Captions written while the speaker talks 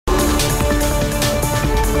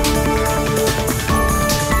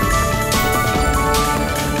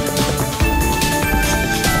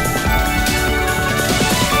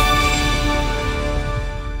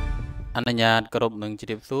អញ្ញាតគ្រប់នឹងជ្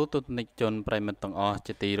រាបសួរទស្សនិកជនប្រិយមិត្តទាំងអស់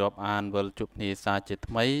ជាទីរាប់អានវិលជួបគ្នាសាជា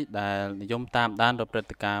ថ្មីដែលនិយមតាមដានរព្រឹត្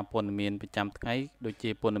តិការណ៍ព័ត៌មានប្រចាំថ្ងៃដូចជា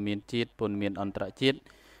ព័ត៌មានជាតិព័ត៌មានអន្តរជាតិ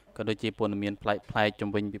ក៏ដូចជាព័ត៌មានផ្លែកជំ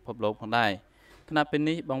វិញពិភពលោកផងដែរគណៈពេល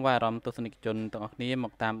នេះបងប្អូនអារម្មណ៍ទស្សនិកជនទាំងអស់គ្នាម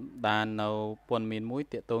កតាមដាននៅព័ត៌មានមួយ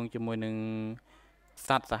ទាក់ទងជាមួយនឹងស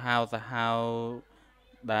ត្វសាហាវ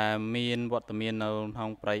ដែលមានវត្តមាននៅក្នុង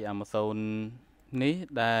ព្រៃអាម៉ាហ្សូននេះ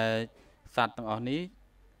ដែលសត្វទាំងអស់នេះ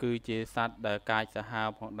គឺជាសត្វដែលកាចសាហាវ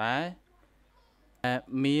ផងដែរ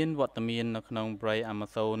មានវត្តមាននៅក្នុងព្រៃអាម៉ា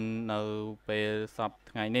ហ្សូននៅពេលសប្តាហ៍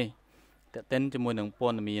ថ្ងៃនេះតេតិនជាមួយនឹងព័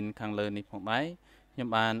ត៌មានខាងលើនេះផងដែរខ្ញុំ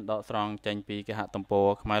បានដកស្រង់ចេញពីគេហទំព័រ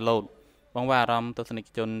ខ្មែរឡូតបងប្អូនអារម្មណ៍ទស្សនិក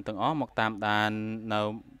ជនទាំងអស់មកតាមដាននៅ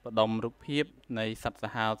បដិមរូបភាពនៃសត្វសា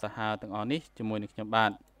ហាវទាំងអស់នេះជាមួយនឹងខ្ញុំបា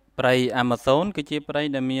ទព្រៃអាម៉ាហ្សូនគឺជាព្រៃ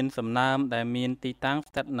ដែលមានសំណើមដែលមានទីតាំង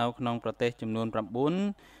ស្ថិតនៅក្នុងប្រទេសចំនួន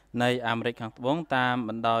9នៃអាមេរិកខាងត្បូងតាមប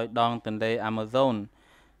ណ្ដោយដងទន្លេអាម៉ាហ្សូន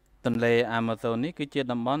ទន្លេអាម៉ាហ្សូននេះគឺជា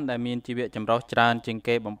តំបន់ដែលមានជីវៈចម្រុះច្រើនជាង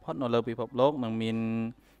គេបំផុតនៅលើពិភពលោកនិងមាន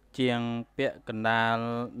ជាងពាក់កណ្ដាល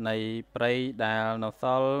នៃព្រៃដែលនៅស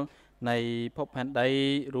ល់នៃភពផែនដី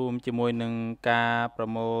រួមជាមួយនឹងការប្រ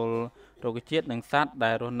មូលរុក្ខជាតិនិងសត្វ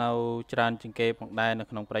ដែលរស់នៅច្រើនជាងគេផងដែរនៅ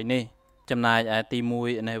ក្នុងព្រៃនេះចំណែកឯទី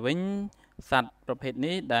1នេះវិញសត្វប្រភេទ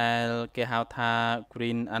នេះដែលគេហៅថា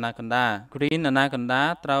Green Anaconda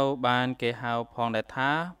ត្រូវបានគេហៅផងដែរថា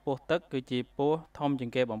ពស់ទឹកគឺជាពស់ធំជា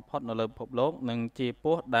ងគេបំផុតនៅលើពិភពលោកនិងជាព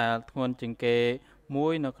ស់ដែលធ្ងន់ជាងគេមួ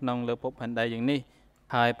យនៅក្នុងលើភពផែនដីយ៉ាងនេះ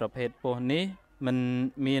ហើយប្រភេទពស់នេះមិន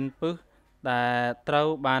មានពិសដែលត្រូវ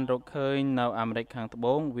បានរកឃើញនៅអាមេរិកខាងត្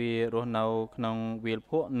បូងវារស់នៅក្នុងវាល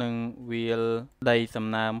ភក់និងវាលដីសំ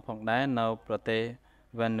ណើមផងដែរនៅប្រទេស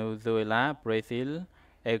វេណេស៊ុយអេឡា ប្រេស៊ីល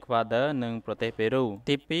អេក្វាដ័រនិងប្រទេសប៉េរូ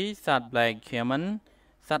ទី2សត្វ Black Caiman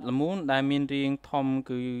សត្វល្មូនដែលមានរាងធំ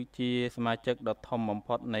គឺជាសមាជិកដ៏ធំបំ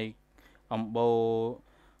ផុតនៃអំបូរ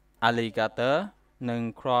Alligator និង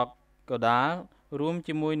Crocodile រួម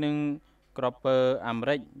ជាមួយនឹងក្រពើអាមេ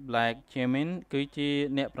រិក Black Caiman គឺជា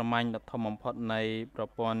អ្នកប្រមាញ់ដ៏ធំបំផុតនៃប្រ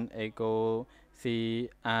ព័ន្ធអេកូស៊ី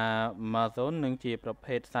អាម៉ាហ្សូននិងជាប្រ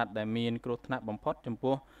ភេទសត្វដែលមានគ្រោះថ្នាក់បំផុតចំ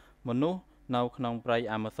ពោះមនុស្សនៅក្នុងព្រៃ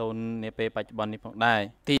អាម៉ាហ្សូននាពេលបច្ចុប្បន្ននេះផងដែរ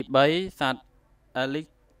ទី3សត្វ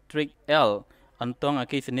Electric Eel អន្ទង់អ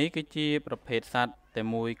គ្គិសនីគឺជាប្រភេទសត្វតែ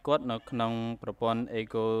មួយគត់នៅក្នុងប្រព័ន្ធអេ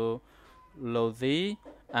កូឡូស៊ី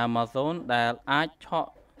អាម៉ាហ្សូនដែលអាចឆក់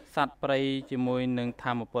សត្វព្រៃជាមួយនឹង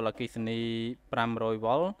ថាមពលអគ្គិសនី500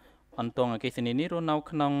វ៉ុលអន្ទង់អគ្គិសនីនេះរស់នៅ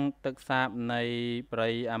ក្នុងទឹកសាបនៃព្រៃ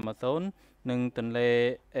អាម៉ាហ្សូននិងទន្លេ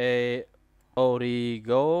អូរីហ្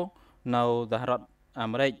គោនៅសហរដ្ឋអា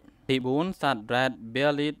មេរិកទី4សត្វ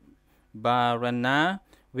Red-bellied Piranha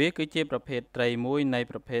វាគឺជាប្រភេទត្រីមួយនៃ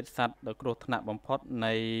ប្រភេទសត្វដ៏គ្រោះថ្នាក់បំផុត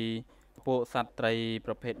នៃពួកសត្វត្រី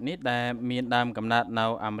ប្រភេទនេះដែលមានដើមកំណើតនៅ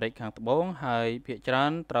អាមេរិកខាងត្បូងហើយភាគច្រើ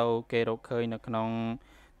នត្រូវគេរកឃើញនៅក្នុង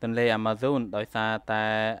ទន្លេអាម៉ាហ្សូនដោយសារតែ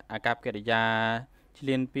អាកប្បកិរិយាឈ្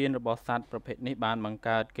លានពានរបស់សត្វប្រភេទនេះបានបង្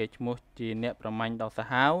កើតគេឈ្មោះជាអ្នកប្រមាញ់ដ៏សា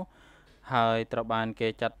ហាវហើយត្រូវបានគេ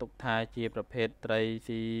ចាត់ទុកថាជាប្រភេទត្រី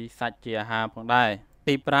ស៊ីសាច់ជាអាហារផងដែរ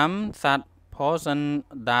ទី5សត្វ Poison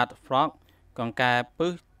Dart Frog កង្កែពឹ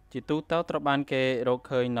សជាទូទៅត្រូវបានគេរក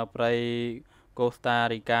ឃើញនៅព្រៃកូស្តា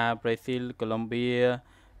រីកា ប្រេស៊ីល កូឡុំបៀ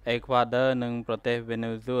អេក្វាដ័រនិងប្រទេសវេ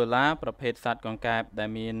ណេស៊ុយអេឡាប្រភេទសត្វកង្កែបដែល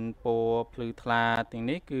មានពណ៌ភ្លឺថ្លាទាំង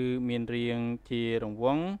នេះគឺមានរាងជារង្វ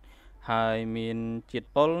ង់ហើយមានជាតិ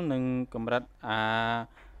ពុលនិងកម្រិតអា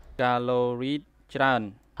កាឡូរីច្រើន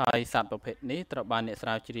ហើយសត្វប្រភេទនេះត្រូវបានអ្នកស្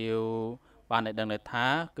រាវជ្រាវបានឲ្យដឹងថា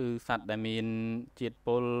គឺសត្វដែលមានជាតិ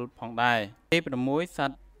ពុលផងដែរទី6ស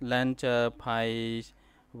ត្វ Lancer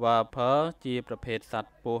Piper ជាប្រភេទសត្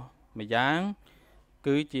វពស់ម្យ៉ាង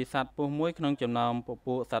គឺជាសត្វពស់មួយក្នុងចំណោមព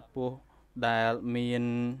ពួកសត្វពស់ដែលមាន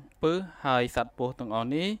ពឹសហើយសត្វពស់ទាំងអស់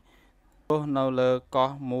នេះពស់នៅលើកោះ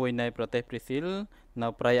មួយនៃប្រទេសប្រេស៊ីលនៅ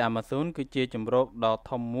ព្រៃអាម៉ាហ្សូនគឺជាជម្រកដ៏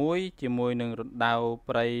ធំមួយជាមួយនឹងរណ្ដៅ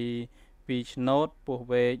ព្រៃពីរឆ្នោតពស់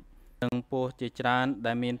វែកនិងពស់ជាច្រើន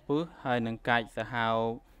ដែលមានពឹសហើយនឹងកាច់សាហាវ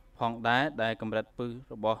ផងដែរដែលកម្រិតពឹស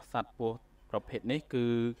របស់សត្វពស់ប្រភេទនេះគឺ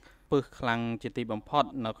ពឹសខ្លាំងជាទីបំផុត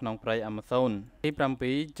នៅក្នុងព្រៃអាម៉ាហ្សូនទី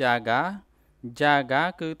7 Jaguar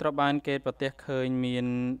គឺត្រូវបានគេប្រទះឃើញមាន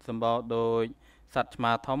សម្បោរដូចសត្វឆ្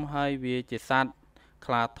មាធំហើយវាជាសត្វ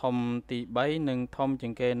ខ្លាធំទី3និងធំជា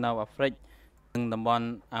ងគេនៅអាហ្វ្រិកនិងតំបន់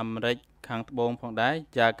អាមេរិកខាងត្បូងផងដែរ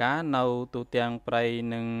Jaguar នៅទូទាំងព្រៃ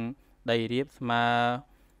និងដីរាបស្មើ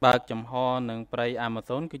បើកចំហនឹងព្រៃអាម៉ាហ្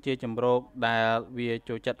សូនគឺជាជម្រកដែលវា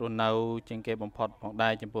ចូលចិត្តរស់នៅជាងគេបំផុតផងដែ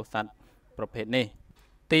រចំពោះសត្វប្រភេទនេះ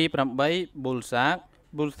ទី8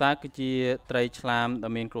 Bullshark គឺជាត្រីឆ្លាមដ៏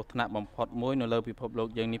មានគ្រោះថ្នាក់បំផុតមួយនៅលើពិភពលោក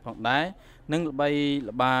យើងនេះផងដែរនិងល្បី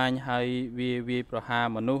ល្បាញហើយវាវាយប្រហារ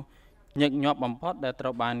មនុស្ស ញឹកញាប់បំផុតដែលត្រូ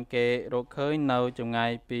វបានគេរកឃើញនៅចម្ងា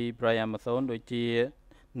យពីព្រៃអាម៉ាហ្សូនដូចជា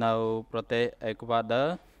នៅប្រទេសអេក្វាដ័រ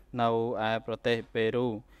នៅឯប្រទេសប៉េរូ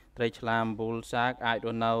ត្រីឆ្លាមប៊ូលសាកអាចរ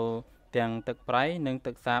ស់នៅទាំងទឹកប្រៃនិង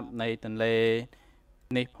ទឹកសាបនៃទន្លេ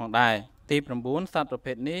នេះផងដែរទី9សត្វប្រ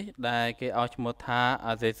ភេទនេះដែលគេឲ្យឈ្មោះថា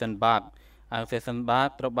Asian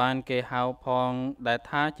Bark ត្រូវបានគេហៅផងដែល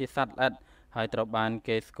ថាជាសត្វល្អិតហើយត្រូវបាន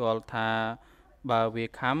គេស្គាល់ថាបើវា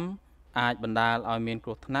ខាំអាចបណ្ដាលឲ្យមានគ្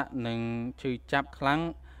រោះថ្នាក់និងឈឺចាប់ខ្លាំង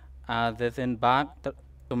Asian Bark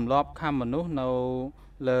ទម្លាប់ខាំមនុស្សនៅ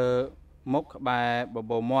លើមុខក្បែរប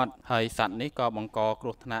បូរមាត់ហើយសត្វនេះក៏បង្កគ្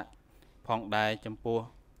រោះថ្នាក់ផងដែរចំពោះ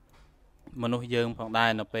មនុស្សយើងផងដែរ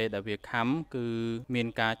នៅពេលដែលវាខាំគឺមាន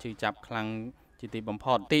ការឈឺចាប់ខ្លាំងជាទីបំ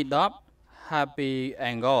ផុតទី10 Happy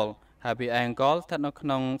Angle ស្ថិតនៅក្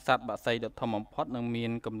នុងសត្វបក្សីដ៏ធំបំផុតនិងមា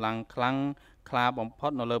នកម្លាំងខ្លាំងក្លាបំផុ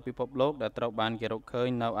តនៅលើពិភពលោកដែលត្រូវបានគេរកឃើញ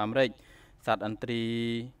នៅអាមេរិកសត្វអន្ត្រី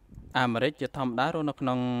អាមេរិកជាធម្មតារស់នៅក្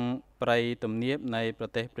នុងព្រៃទំនាបនៃប្រ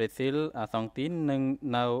ទេសប្រេស៊ីលអាសង់ទីននិង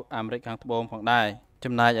នៅអាមេរិកខាងត្បូងផងដែរ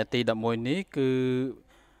ចំណែកឯទី11នេះគឺ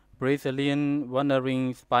Brazilian Wandering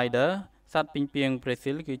Spider សត្វពីងពាងប្រេ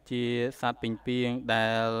ស៊ីលគឺជាសត្វពីងពាងដែ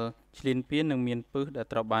លឈ្លានពាននិងមានពិសដែល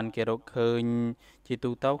ត្រូវបានគេរកឃើញជា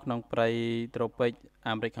ទូទៅក្នុងព្រៃត្រូពិក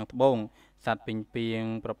អាមេរិកខាងត្បូងសត្វពីងពាង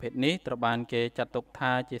ប្រភេទនេះត្រូវបានគេចាត់ទុក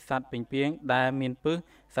ថាជាសត្វពីងពាងដែលមានពិស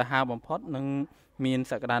សាហាវបំផុតនិងមាន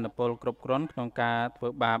សក្តានុពលគ្រប់គ្រាន់ក្នុងការធ្វើ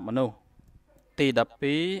បាបមនុស្សទី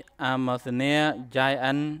12 Amazonia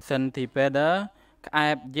Giant Centipede ក្អែ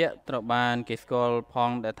បយក្សត្រូវបានគេស្គាល់ផង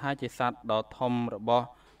ដែលថាជាសត្វដ៏ធំរបស់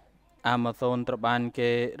អាម៉ាហ្សូនត្រូវបាន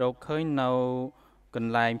គេរកឃើញនៅក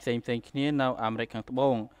ន្លែងផ្សេងៗគ្នានៅអាមេរិកខាងត្បូ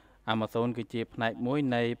ងអាម៉ាហ្សូនគឺជាផ្នែកមួយ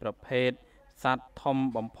នៃប្រភេទសត្វធំ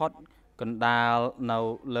បំផុតកណ្ដាលនៅ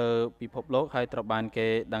លើពិភពលោកហើយត្រូវបានគេ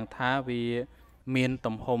ដឹងថាវាមាន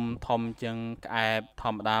ទំហំធំជាងក្អែបធ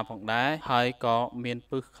ម្មតាផងដែរហើយក៏មាន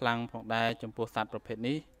ពិសខ្លាំងផងដែរចំពោះសត្វប្រភេទ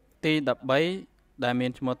នេះទី13ដែលមា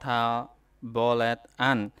នឈ្មោះថា Bullet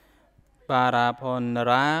Ant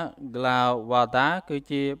Paraponera glauvata គឺ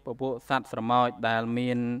ជាពពួកសត្វស្រមោចដែល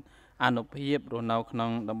មានអានុភាពរស់នៅក្នុ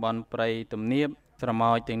ងតំបន់ព្រៃទំនាបស្រ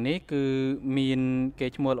មោចទាំងនេះគឺមានគេ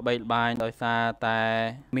ឈ្មោះល្បីល្បាញដោយសារតែ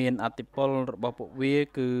មានអធិពលរបស់ពួកវា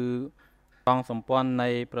គឺកងសម្ព័ន្ធនៃ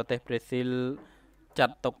ប្រទេសប្រេស៊ីលចា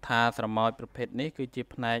ត់ទុកថាស្រមោចប្រភេទនេះគឺជា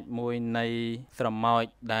ផ្នែកមួយនៃស្រមោច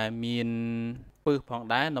ដែលមានពិសផង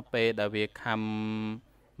ដែរនៅពេលដែលវាខាំ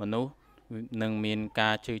មនុស្សនឹងមានកា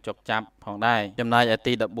រឈឺចុកចាប់ផងដែរចំណែកឯ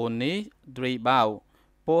ទី14នេះ Tree Bow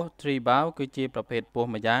ពស់ Tree Bow គឺជាប្រភេទពស់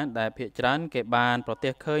ម្យ៉ាងដែលភាគច្រើនគេបានប្រ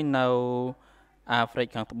ទះឃើញនៅអាហ្វ្រិក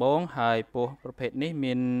ខាងត្បូងហើយពស់ប្រភេទនេះ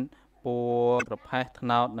មានពណ៌ប្រផេះត្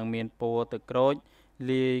នោតនិងមានពណ៌ទឹកក្រូច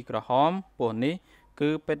លាយក្រហមពស់នេះគឺ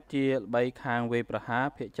ពិតជាល្បីខាងវេប្រហារ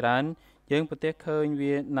ភាគច្រើនយើងប្រទះឃើញ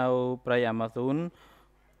វានៅព្រៃអាម៉ាស៊ូន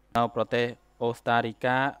នៅប្រទេសអូស្តារី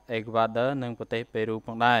កាអេក្វាដ័រនិងប្រទេសប៉េរូផ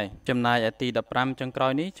ងដែរចំណែកឯទី15ចុងក្រោ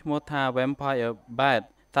យនេះឈ្មោះថា Vampire Bat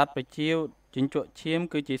សត្វប្រចៀវជញ្ជក់ឈាម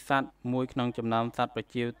គឺជាសត្វមួយក្នុងចំណោមសត្វប្រ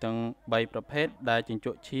ចៀវទាំង3ប្រភេទដែលជញ្ជ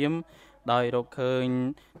ក់ឈាមដោយរកឃើញ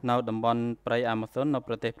នៅតំបន់ព្រៃអាម៉ាហ្សូននៅ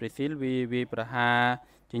ប្រទេសប្រេស៊ីលវាប្រហារ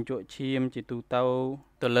ជញ្ជក់ឈាមជាទូទៅ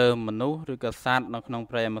លើមនុស្សឬក៏សត្វនៅក្នុង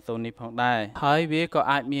ព្រៃអាម៉ាហ្សូននេះផងដែរហើយវាក៏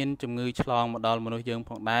អាចមានជំងឺឆ្លងមកដល់មនុស្សយើង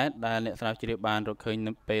ផងដែរដែលអ្នកស្រាវជ្រាវបានរកឃើញ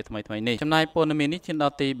នៅពេលថ្មីៗនេះចំណែកព័ត៌មាននេះឈានដ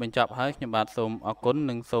ល់ទីបញ្ចប់ហើយខ្ញុំបាទសូមអរគុណ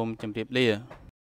និងសូមជម្រាបលា